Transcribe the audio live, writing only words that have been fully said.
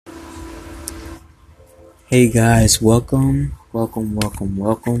Hey guys, welcome.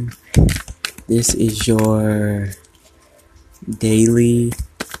 This is your daily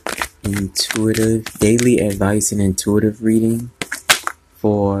daily advice and intuitive reading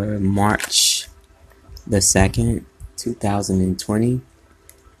for March the 2nd, 2020.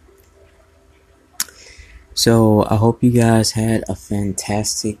 So I hope you guys had a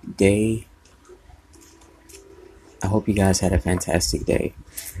fantastic day.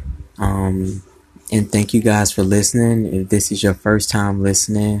 And thank you guys for listening. If this is your first time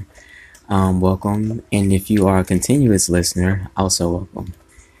listening, welcome. And if you are a continuous listener, also welcome.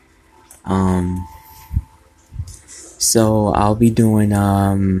 So I'll be doing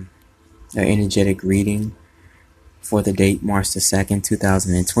an energetic reading for the date March the 2nd,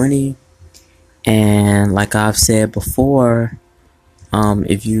 2020. And like I've said before,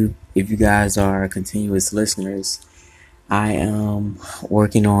 if you guys are continuous listeners, I am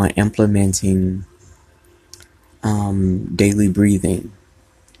working on implementing daily breathing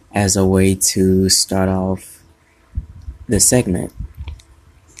as a way to start off the segment.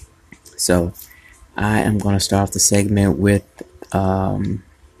 So I am going to start off the segment with 3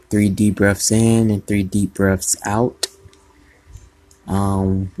 deep breaths in and 3 deep breaths out.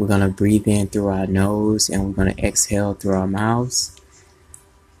 We're going to breathe in through our nose and we're going to exhale through our mouths.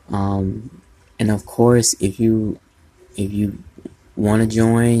 And of course, if you want to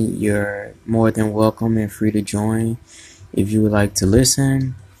join, you're more than welcome and free to join. If you would like to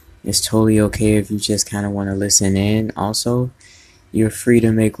listen, it's totally okay if you just kind of want to listen in. Also, you're free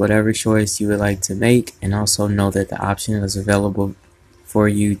to make whatever choice you would like to make, and also know that the option is available for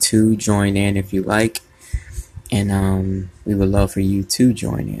you to join in if you like. And we would love for you to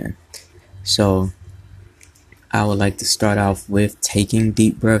join in. So I would like to start off with taking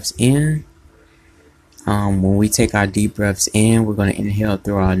deep breaths in. When we take our deep breaths in, we're going to inhale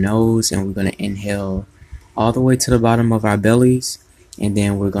through our nose, and we're going to inhale all the way to the bottom of our bellies, and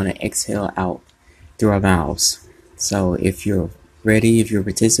then we're going to exhale out through our mouths. So if you're ready, if you're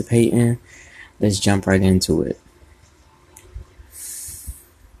participating, let's jump right into it.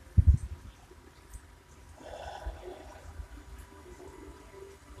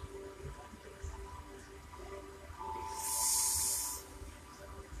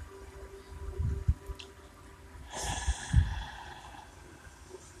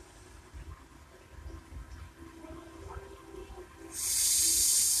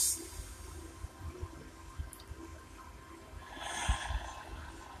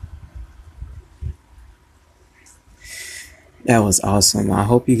 That was awesome. I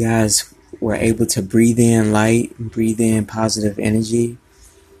hope you guys were able to breathe in light, breathe in positive energy,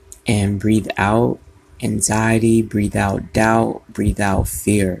 and breathe out anxiety, breathe out doubt, breathe out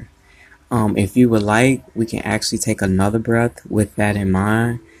fear. If you would like, we can actually take another breath with that in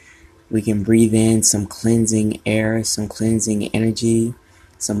mind. We can breathe in some cleansing air, some cleansing energy,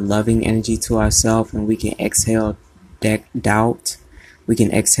 some loving energy to ourselves, and we can exhale doubt. We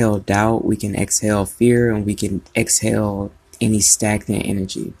can exhale doubt, we can exhale fear, and we can exhale any stagnant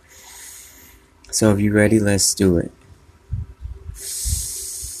energy. So if you're ready, let's do it.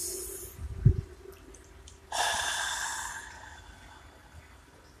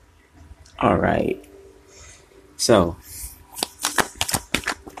 All right. So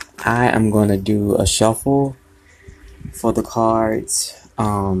I am going to do a shuffle for the cards.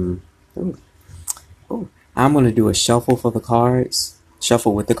 I'm going to do a shuffle for the cards,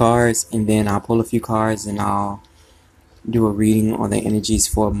 shuffle with the cards, and then I'll pull a few cards and I'll do a reading on the energies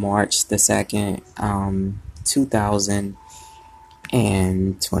for March the 2nd,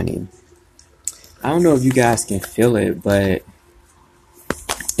 2020. I don't know if you guys can feel it, but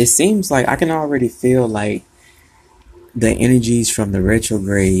it seems like I can already feel like the energies from the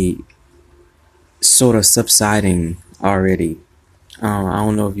retrograde sort of subsiding already. I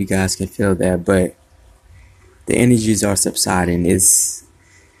don't know if you guys can feel that, but the energies are subsiding.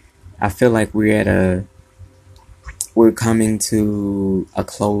 I feel like we're coming to a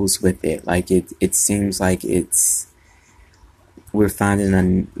close with it. Like it seems like we're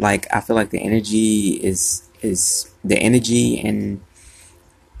finding I feel like the energy is the energy, and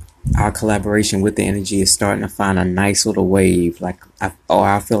our collaboration with the energy is starting to find a nice little wave. I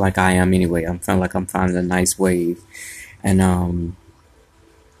feel like I am anyway. I'm feeling like I'm finding a nice wave, and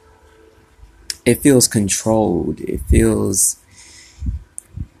it feels controlled.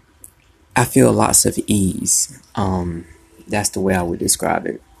 I feel lots of ease. That's the way I would describe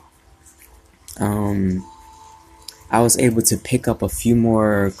it. I was able to pick up a few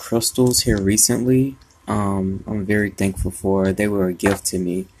more crystals here recently. I'm very thankful for. They were a gift to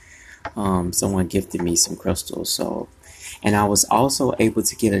me. Someone gifted me some crystals, so And I was also able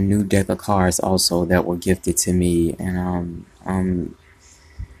to get a new deck of cards also that were gifted to me, and I'm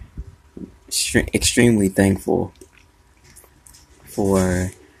extremely thankful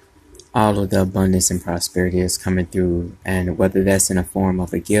for all of the abundance and prosperity that's coming through, and whether that's in a form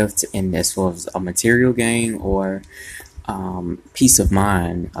of a gift and as far as a material gain, or peace of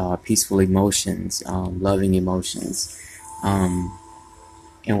mind, peaceful emotions, loving emotions,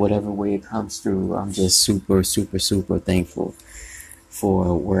 in whatever way it comes through. I'm just super, super, super thankful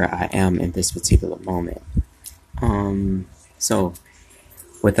for where I am in this particular moment. So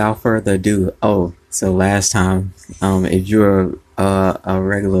without further ado, so last time, if you're a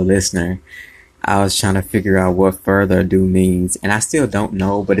regular listener, I was trying to figure out what further ado means, and I still don't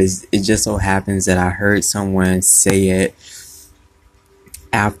know, but it just so happens that I heard someone say it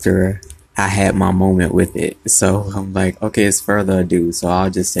after I had my moment with it. So I'm like, okay, it's further ado, so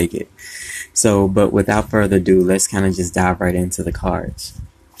I'll just take it. So, but without further ado, let's kind of just dive right into the cards.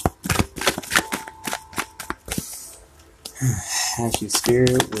 Ask your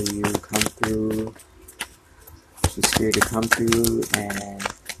spirit, will you come through? Ask your spirit to come through and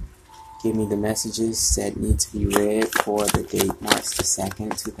give me the messages that need to be read for the date March the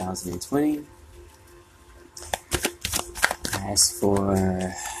 2nd, 2020. Ask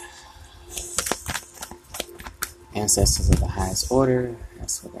for ancestors of the highest order.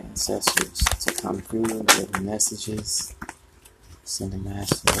 Ask for the ancestors to come through and give the messages. Send the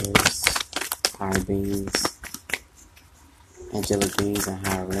masters, higher beings, angelic beings, and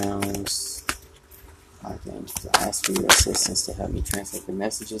higher realms. Archangels, I ask for your assistance to help me translate the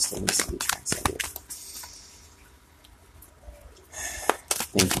messages that need to be translated.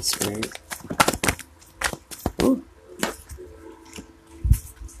 Thank you, Spirit. Ooh.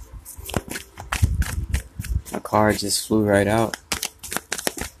 A card just flew right out.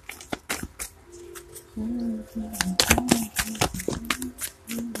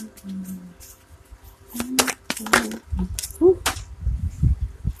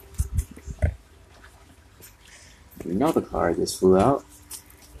 Another card just flew out.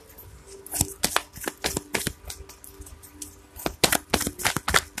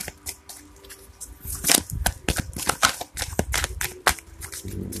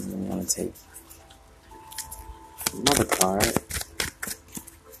 I'm going to take another card.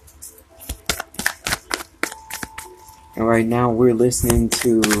 And right now we're listening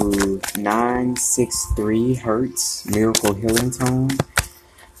to 963 Hertz Miracle Healing Tone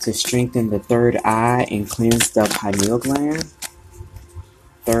to strengthen the third eye and cleanse the pineal gland.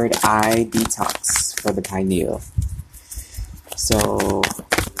 Third eye detox for the pineal. So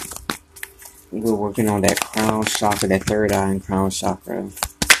we're working on that crown chakra, that third eye and crown chakra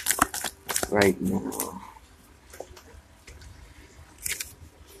right now.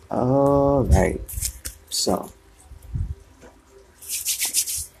 Alright, so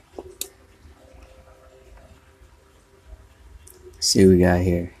see what we got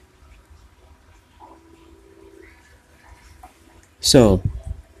here. So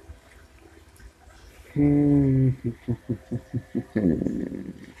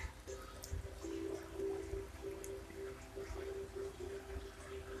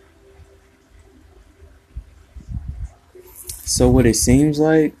so what it seems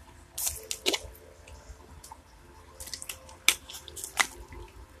like,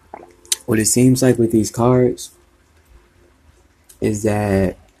 with these cards is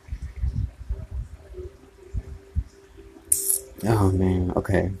that, oh man,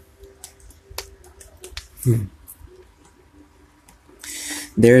 okay.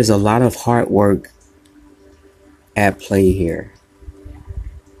 There's a lot of hard work at play here.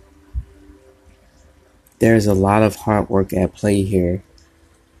 There's a lot of hard work at play here.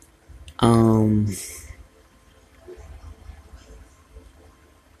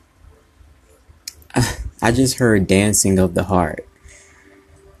 I just heard dancing of the heart.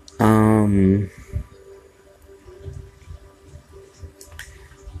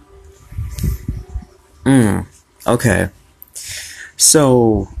 Okay.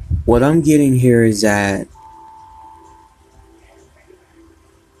 So what I'm getting here is that,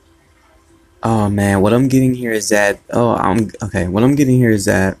 what I'm getting here is that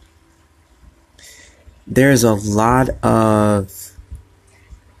there's a lot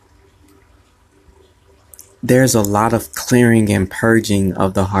of clearing and purging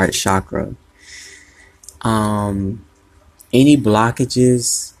of the heart chakra. Any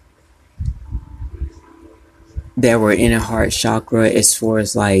blockages that were in a heart chakra, as far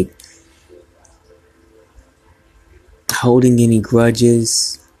as like holding any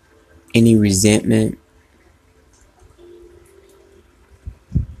grudges, any resentment,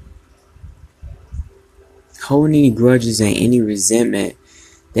 holding any grudges and any resentment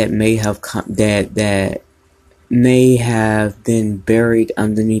that may have that may have been buried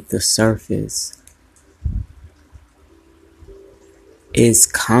underneath the surface is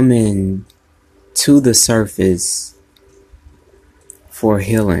coming to the surface for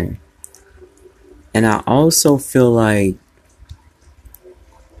healing. And I also feel like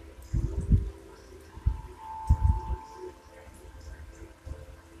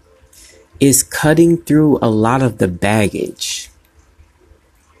it's cutting through a lot of the baggage.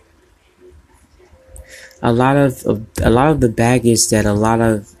 A lot of the baggage that a lot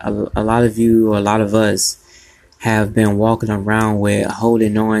of you, or a lot of us have been walking around with,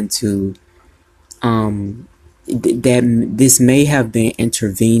 holding on to. That this may have been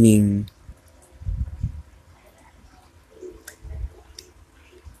intervening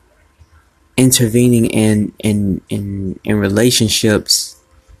in relationships,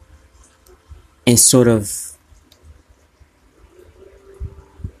 and sort of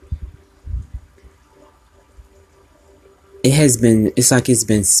it's like it's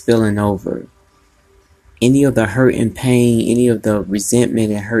been spilling over. Any of the hurt and pain, any of the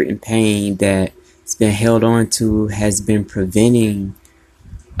resentment and hurt and pain that's been held on to has been preventing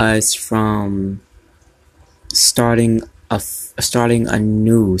us from starting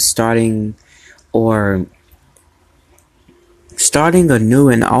anew, starting anew,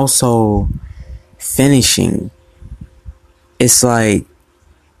 and also finishing. It's like,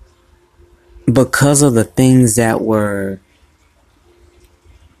 because of the things that were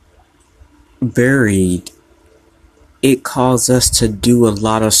buried, it caused us to do a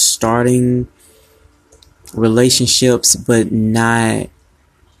lot of starting relationships but not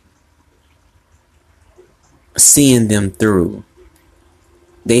seeing them through.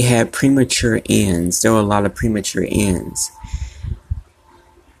 They had premature ends. There were a lot of premature ends.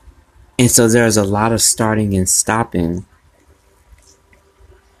 And so there's a lot of starting and stopping.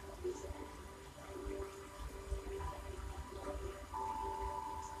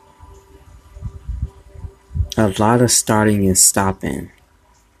 A lot of starting and stopping.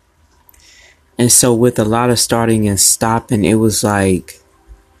 And so with a lot of starting and stopping, it was like,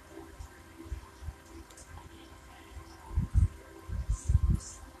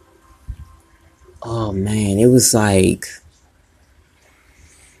 oh man, it was like,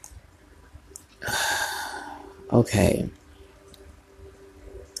 okay.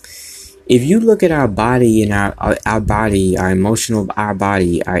 If you look at our body and our body, our emotional, our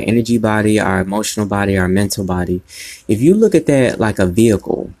body, our energy body, our emotional body, our mental body, if you look at that like a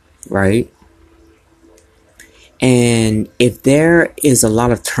vehicle, right? And if there is a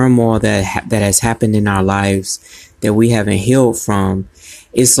lot of turmoil that has happened in our lives that we haven't healed from,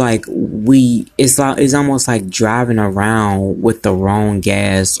 it's like it's almost like driving around with the wrong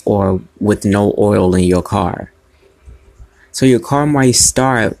gas or with no oil in your car. So your car might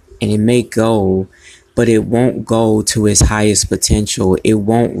start and it may go, but it won't go to its highest potential. It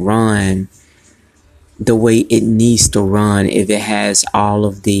won't run the way it needs to run if it has all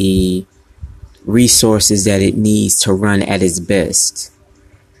of the resources that it needs to run at its best.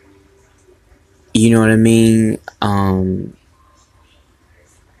 You know what I mean?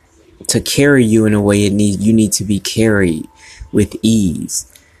 To carry you in a way you need to be carried with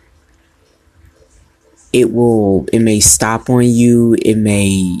ease. It may stop on you. It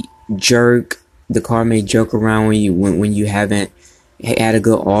may jerk. The car may jerk around when you haven't had a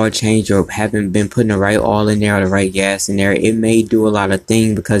good oil change or haven't been putting the right oil in there or the right gas in there. It may do a lot of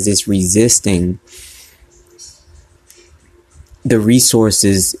things because it's resisting the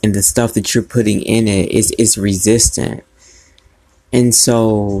resources and the stuff that you're putting in it. It's resistant. And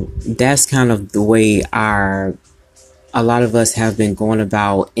so that's kind of the way a lot of us have been going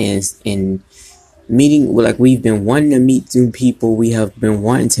about in meeting. Like, we've been wanting to meet new people. We have been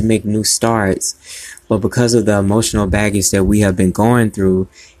wanting to make new starts. But because of the emotional baggage that we have been going through,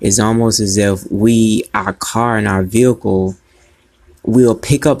 it's almost as if our car and our vehicle, we'll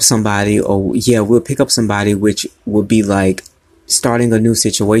pick up somebody, which would be like starting a new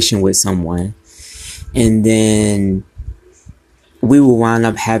situation with someone. And then we will wind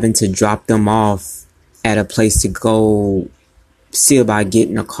up having to drop them off at a place to go see about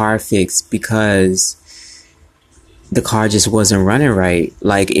getting a car fixed because the car just wasn't running right.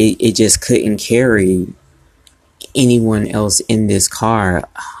 Like, it just couldn't carry anyone else in this car.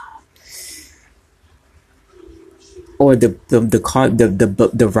 Or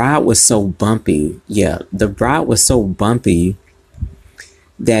the ride was so bumpy. Yeah, the ride was so bumpy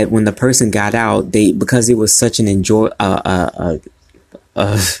that when the person got out, because it was such an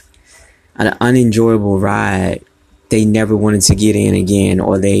unenjoyable ride, they never wanted to get in again,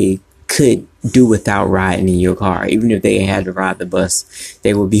 or they could do without riding in your car. Even if they had to ride the bus,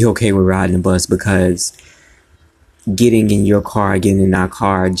 they would be okay with riding the bus, because getting in your car, getting in our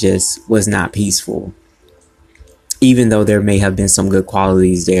car just was not peaceful. Even though there may have been some good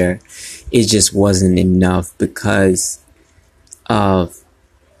qualities there, it just wasn't enough because of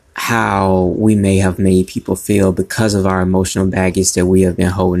how we may have made people feel, because of our emotional baggage that we have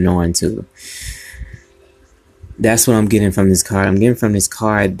been holding on to. That's what I'm getting from this card. I'm getting from this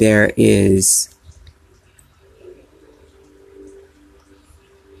card, there's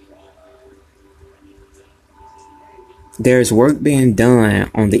work being done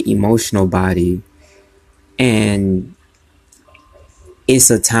on the emotional body, and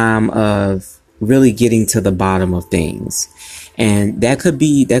it's a time of really getting to the bottom of things. And that could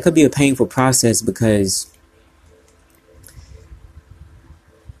be a painful process, because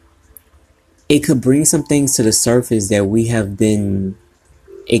it could bring some things to the surface that we have been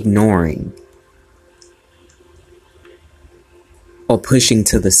ignoring or pushing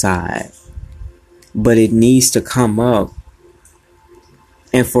to the side. But it needs to come up.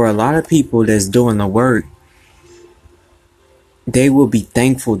 And for a lot of people that's doing the work, they will be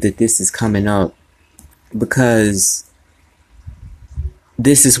thankful that this is coming up, because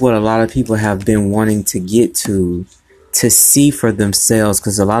this is what a lot of people have been wanting to get to see for themselves.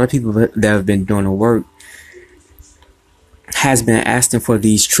 Because a lot of people that have been doing the work has been asking for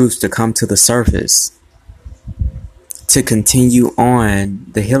these truths to come to the surface, to continue on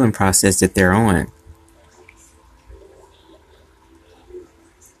the healing process that they're on.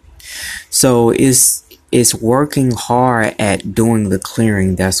 So it's working hard at doing the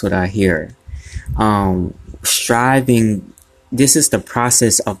clearing. That's what I hear. Striving. This is the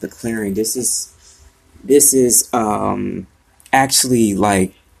process of the clearing. This is actually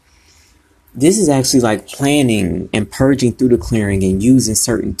like planning and purging through the clearing and using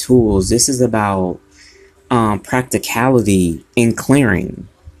certain tools. This is about practicality in clearing.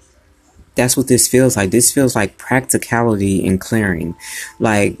 That's what this feels like. This feels like practicality in clearing,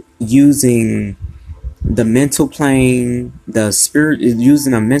 like using the mental plane, the spirit,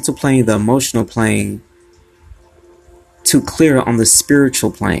 using the mental plane, the emotional plane, to clear on the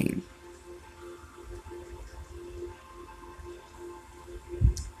spiritual plane.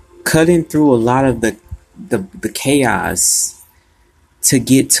 Cutting through a lot of the chaos to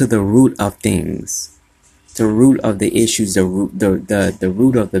get to the root of things, the root of the issues, the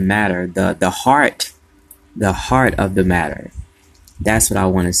root of the matter, the heart of the matter. That's what I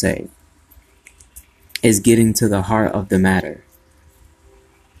want to say. Is getting to the heart of the matter.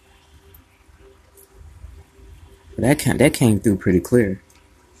 That came through pretty clear.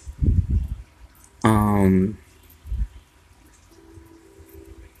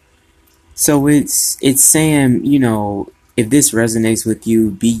 So it's saying, if this resonates with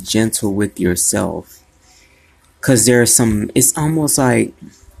you, be gentle with yourself. Because it's almost like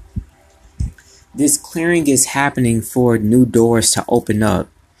this clearing is happening for new doors to open up.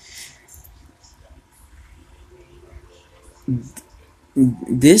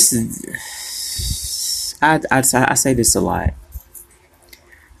 This, I say this a lot,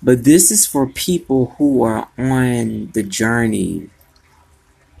 but this is for people who are on the journey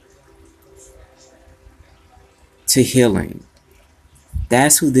to healing.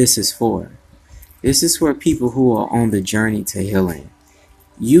 That's who this is for. This is for people who are on the journey to healing.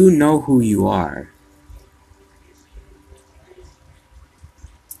 You know who you are.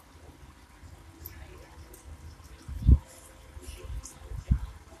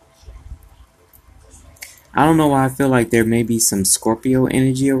 I don't know why I feel like there may be some Scorpio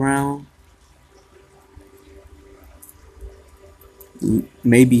energy around.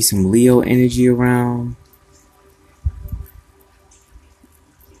 Maybe some Leo energy around.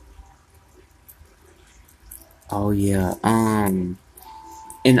 Oh yeah. And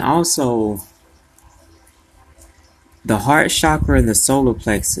also the heart chakra and the solar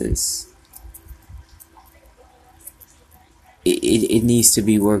plexus. It needs to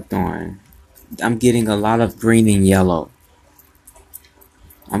be worked on. I'm getting a lot of green and yellow.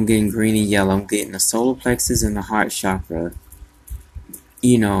 I'm getting the solar plexus and the heart chakra,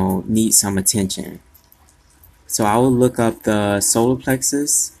 need some attention. So I will look up the solar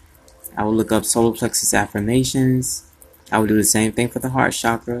plexus. I will look up solar plexus affirmations. I will do the same thing for the heart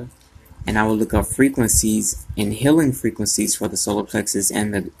chakra. And I will look up frequencies and healing frequencies for the solar plexus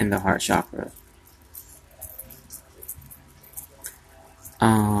and the heart chakra.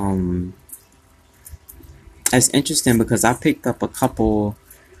 That's interesting because I picked up a couple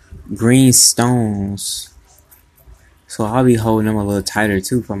green stones, so I'll be holding them a little tighter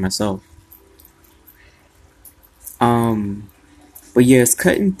too for myself. But yeah, it's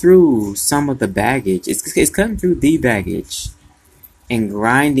cutting through some of the baggage. It's cutting through the baggage and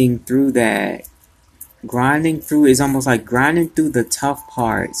grinding through that. Grinding through is almost like grinding through the tough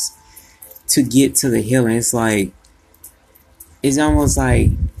parts to get to the healing. It's almost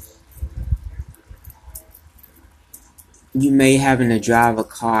like you may having to drive a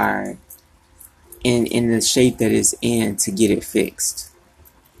car in the shape that it's in to get it fixed.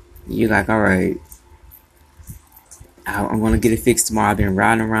 You're like, all right, I'm gonna get it fixed tomorrow. I've been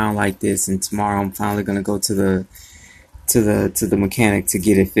riding around like this, and tomorrow I'm finally gonna go to the mechanic to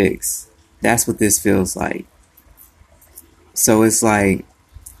get it fixed. That's what this feels like. So it's like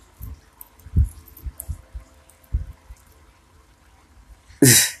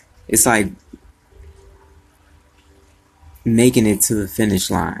it's like making it to the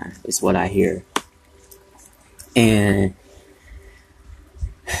finish line is what I hear. And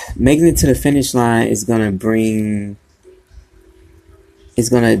making it to the finish line is gonna bring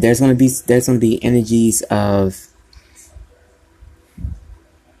there's gonna be energies of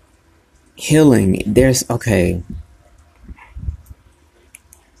healing.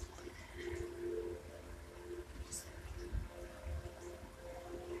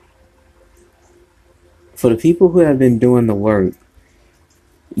 For the people who have been doing the work,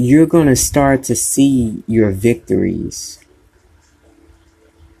 you're gonna start to see your victories.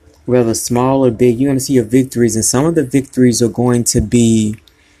 Whether small or big, you're going to see your victories, and some of the victories are going to be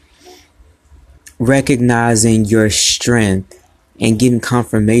recognizing your strength and getting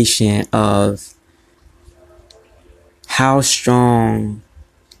confirmation of how strong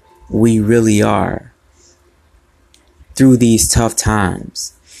we really are through these tough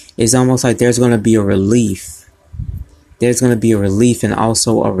times. It's almost like there's going to be a relief. There's going to be a relief and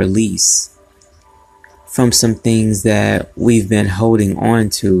also a release from some things that we've been holding on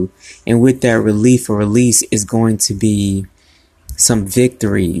to. And with that relief or release is going to be some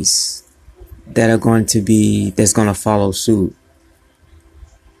victories that's going to follow suit.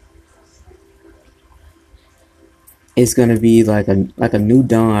 It's going to be like a new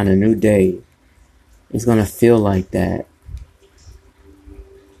dawn, a new day. It's going to feel like that.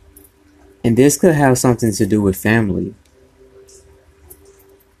 And this could have something to do with family.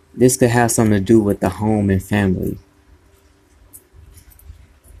 This could have something to do with the home and family.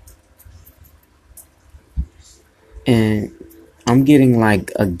 And I'm getting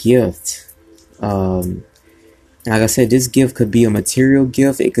like a gift. Like I said, this gift could be a material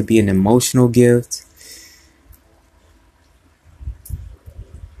gift. It could be an emotional gift.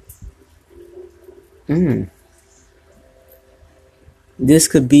 This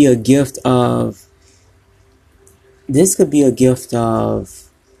could be a gift of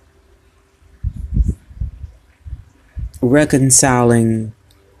reconciling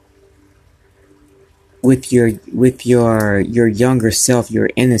with your younger self, your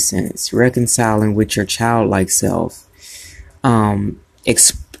innocence, reconciling with your childlike self,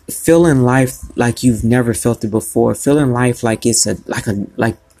 feeling life like you've never felt it before, feeling life like it's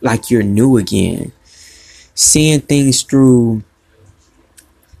like you're new again, seeing things through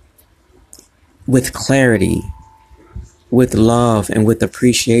with clarity, with love, and with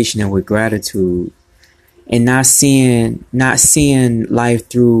appreciation, and with gratitude. And not seeing life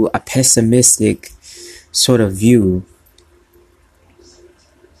through a pessimistic sort of view.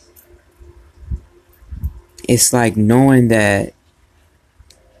 It's like knowing that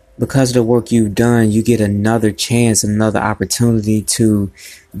because of the work you've done, you get another chance, another opportunity to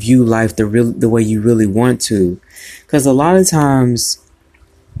view life the way you really want to. Because a lot of times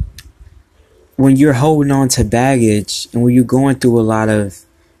when you're holding on to baggage and when you're going through a lot of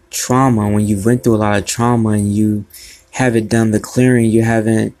trauma, when you've went through a lot of trauma and you haven't done the clearing, you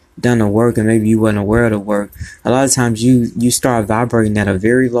haven't done the work, and maybe you wasn't aware of the work, a lot of times you start vibrating at a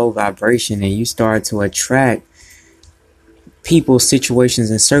very low vibration, and you start to attract people, situations,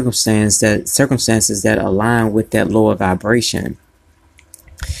 and circumstances that align with that lower vibration.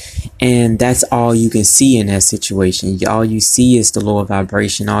 And that's all you can see in that situation. All you see is the lower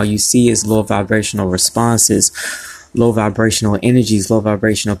vibration. All you see is low vibrational responses, low vibrational energies, low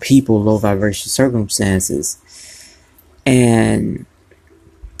vibrational people, low vibrational circumstances. And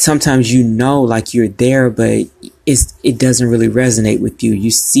sometimes like you're there, but it doesn't really resonate with you. You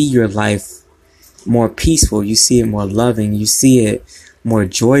see your life more peaceful. You see it more loving. You see it more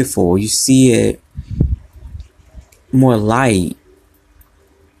joyful. You see it more light.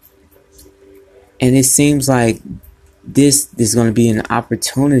 And it seems like this is going to be an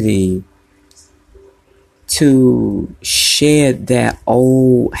opportunity to shed that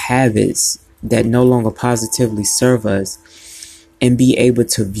old habits that no longer positively serve us and be able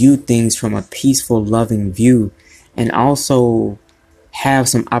to view things from a peaceful, loving view, and also have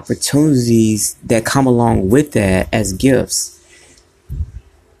some opportunities that come along with that as gifts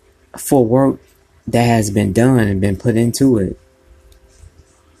for work that has been done and been put into it.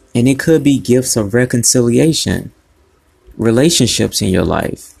 And it could be gifts of reconciliation, relationships in your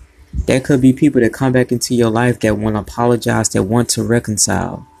life. There could be people that come back into your life that want to apologize, that want to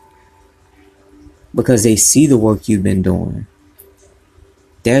reconcile because they see the work you've been doing.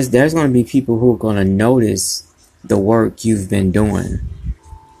 There's going to be people who are going to notice the work you've been doing.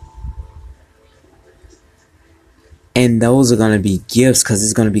 And those are going to be gifts because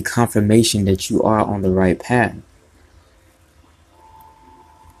it's going to be confirmation that you are on the right path.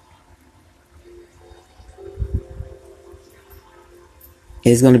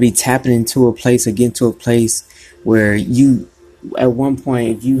 It's going to be tapping into a place or getting to a place where you, at one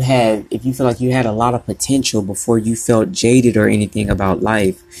point, if you feel like you had a lot of potential before you felt jaded or anything about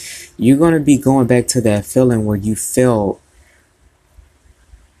life, you're going to be going back to that feeling where you felt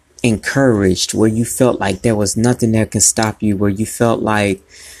encouraged, where you felt like there was nothing that could stop you, where you felt like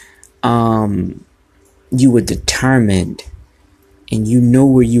you were determined and you know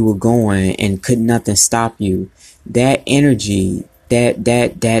where you were going and could nothing stop you. That energy, that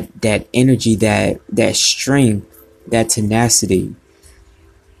energy, that strength, that tenacity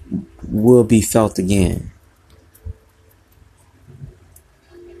will be felt again.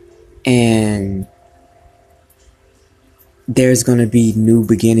 And there's going to be new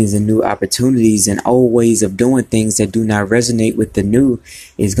beginnings and new opportunities, and old ways of doing things that do not resonate with the new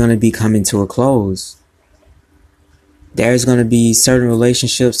is going to be coming to a close. There's going to be certain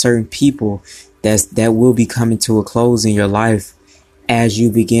relationships, certain people that will be coming to a close in your life as you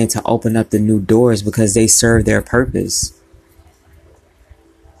begin to open up the new doors, because they serve their purpose.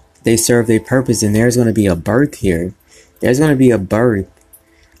 They serve their purpose, and there's going to be a birth here. There's going to be a birth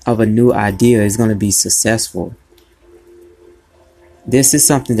of a new idea. It's going to be successful. This is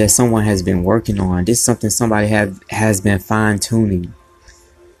something that someone has been working on. This is something somebody has been fine-tuning.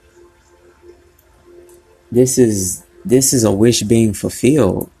 This is a wish being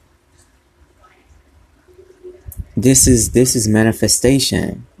fulfilled. This is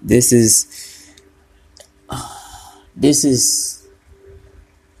manifestation. This is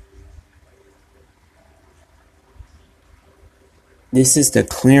the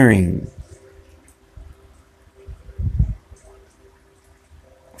clearing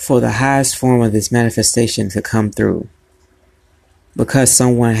for the highest form of this manifestation to come through, because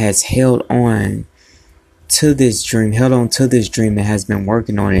someone has held on to this dream and has been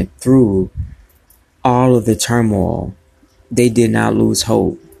working on it through all of the turmoil. They did not lose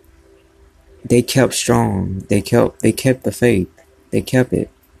hope. They kept strong. They kept the faith. They kept it.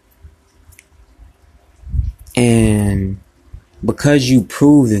 And because you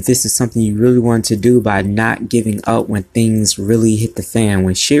proved that this is something you really want to do by not giving up when things really hit the fan,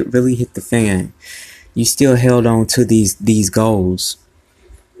 when shit really hit the fan, you still held on to these goals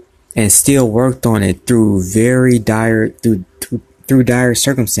and still worked on it through very dire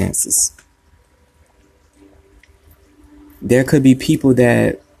circumstances. There could be people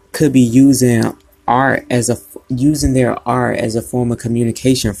that could be using their art as a form of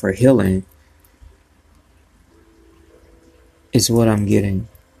communication for healing. Is what I'm getting.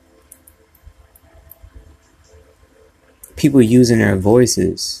 People using their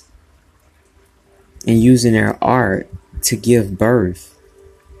voices and using their art to give birth.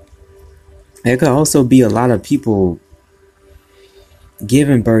 There could also be a lot of people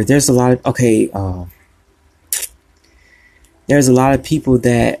giving birth. There's a lot of there's a lot of people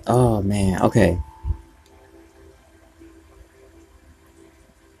that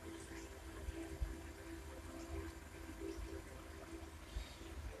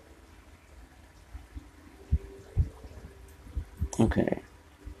Okay.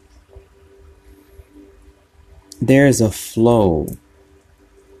 There's a flow.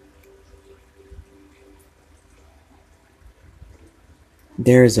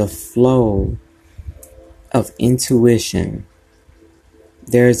 There's a flow of intuition.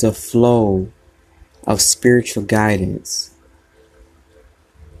 There's a flow of spiritual guidance.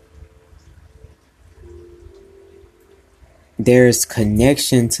 There's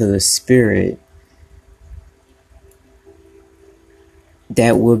connection to the spirit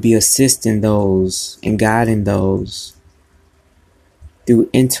that will be assisting those and guiding those through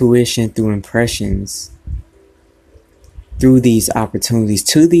intuition, through impressions, through these opportunities,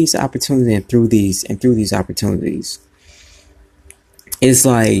 to these opportunities, and through these opportunities. It's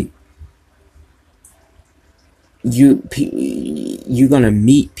like you're gonna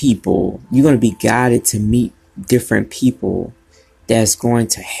meet people. You're gonna be guided to meet different people that's going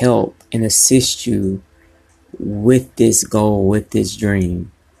to help and assist you with this goal, with this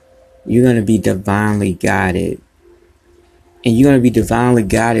dream. You're going to be divinely guided. And you're going to be divinely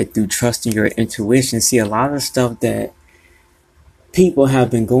guided through trusting your intuition. See, a lot of stuff that people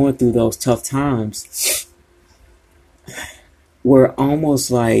have been going through, those tough times, were almost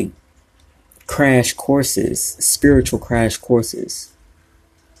like crash courses, spiritual crash courses,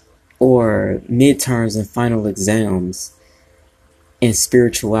 or midterms and final exams in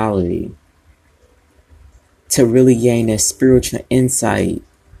spirituality, to really gain that spiritual insight.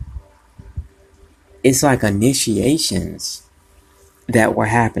 It's like initiations that were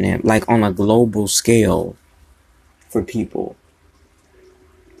happening, like on a global scale for people.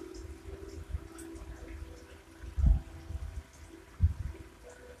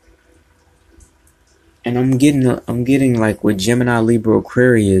 And I'm getting like with Gemini, Libra,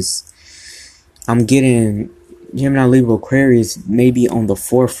 Aquarius, I'm getting Gemini, Libra, Aquarius maybe on the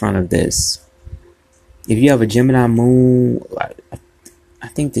forefront of this. If you have a Gemini moon, I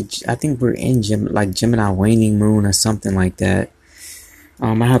think we're in Gemini waning moon or something like that.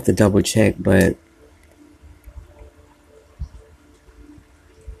 I have to double check, but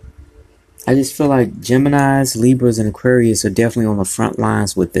I just feel like Geminis, Libras, and Aquarius are definitely on the front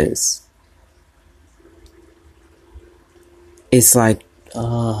lines with this. It's like,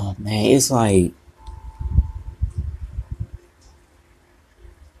 oh man, it's like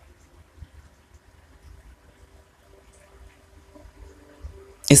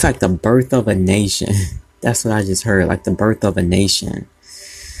the birth of a nation. That's what I just heard. Like the birth of a nation.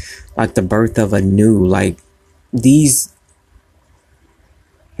 Like the birth of Anew. Like these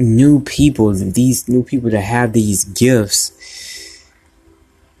new people that have these gifts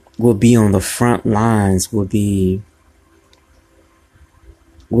will be on the front lines, will be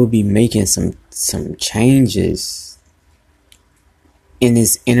making some changes in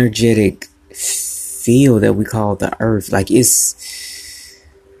this energetic field that we call the earth. Like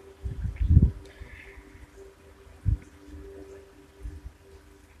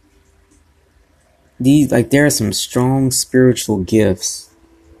there are some strong spiritual gifts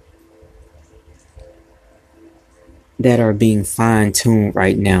that are being fine-tuned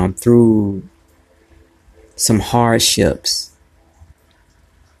right now through some hardships.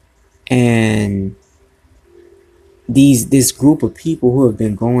 And this group of people who have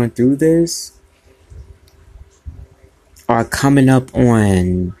been going through this are coming up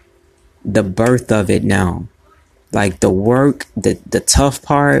on the birth of it now. Like the work, the tough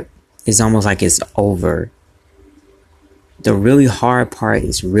part is almost like it's over. The really hard part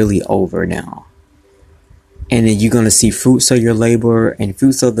is really over now. And then you're going to see fruits of your labor, and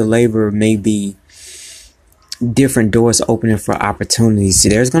fruits of the labor may be different doors opening for opportunities. See,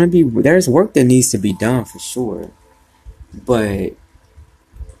 there's work that needs to be done for sure. But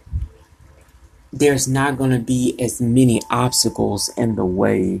there's not going to be as many obstacles in the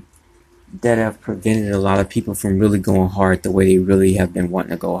way that have prevented a lot of people from really going hard the way they really have been wanting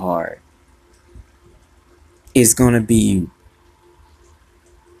to go hard. It's going to be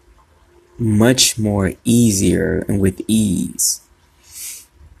much more easier and with ease.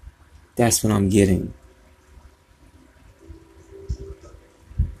 That's what I'm getting.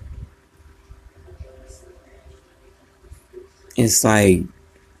 It's like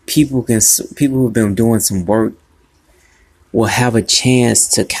people who've been doing some work will have a chance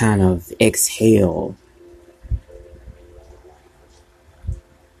to kind of exhale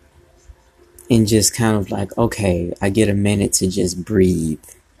and just kind of like, okay, I get a minute to just breathe,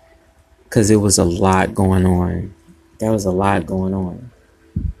 because it was a lot going on. There was a lot going on.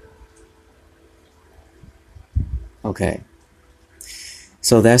 Okay.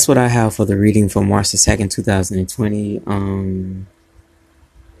 So that's what I have for the reading for March the 2nd, 2020.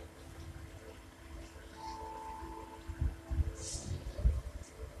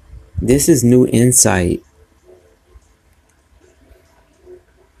 This is new insight.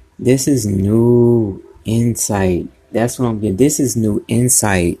 This is new insight. That's what I'm getting. This is new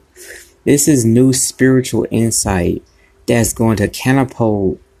insight. This is new spiritual insight that's going to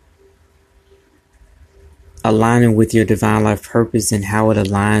catapult aligning with your divine life purpose and how it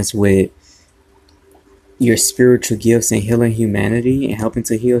aligns with your spiritual gifts and healing humanity and helping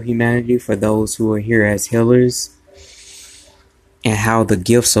to heal humanity for those who are here as healers, and how the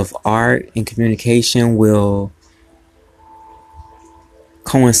gifts of art and communication will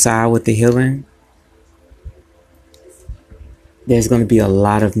coincide with the healing. There's going to be a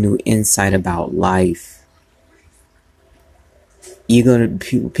lot of new insight about life.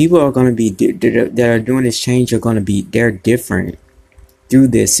 People are going to be that are doing this change they're different through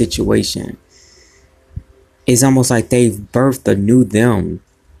this situation. It's almost like they've birthed a new them.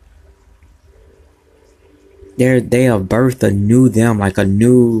 they have birthed a new them, like a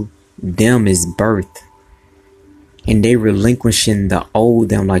new them is birthed. And they relinquishing the old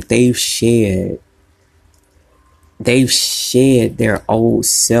them, like they've shed their old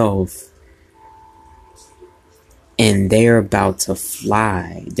self, and they're about to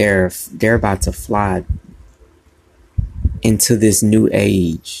fly. They're about to fly into this new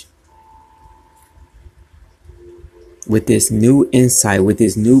age with this new insight, with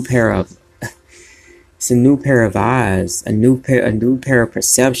this new pair of it's a new pair of eyes, a new pair of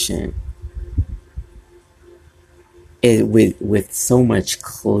perception. With so much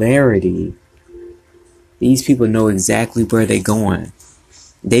clarity. These people know exactly where they're going.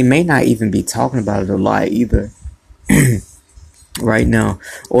 They may not even be talking about it a lot either right now.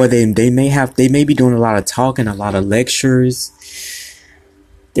 Or they may be doing a lot of talking, a lot of lectures.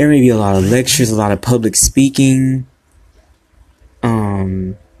 There may be a lot of lectures, a lot of public speaking.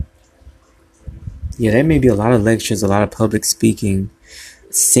 Yeah, there may be a lot of lectures, a lot of public speaking.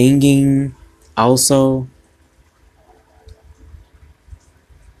 Singing also.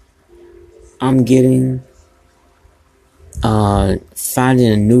 I'm getting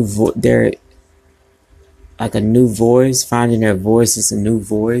finding a new they're like a new voice, finding their voice is a new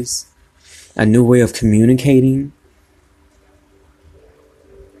voice, a new way of communicating.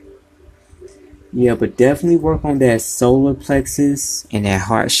 Yeah, but definitely work on that solar plexus and that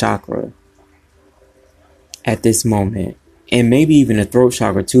heart chakra at this moment, and maybe even the throat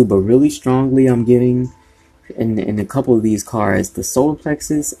chakra too, but really strongly I'm getting in a couple of these cards the solar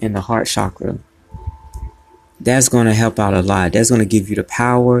plexus and the heart chakra. That's going to help out a lot. That's going to give you the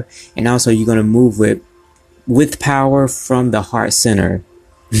power, and also you're going to move with power from the heart center.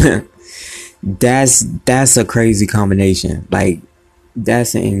 That's a crazy combination. Like,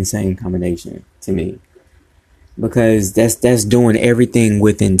 that's an insane combination to me, because that's doing everything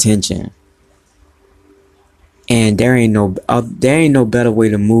with intention, and there ain't no better way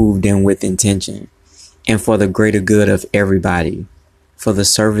to move than with intention, and for the greater good of everybody, for the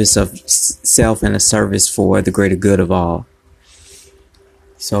service of self and a service for the greater good of all.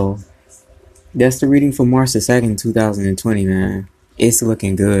 So that's the reading for March the 2nd, 2020, man. It's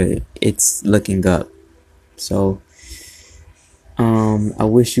looking good. It's looking up. So I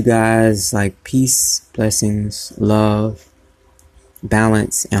wish you guys like peace, blessings, love,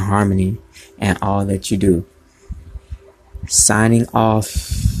 balance, and harmony in all that you do. Signing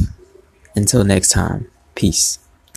off. Until next time. Peace.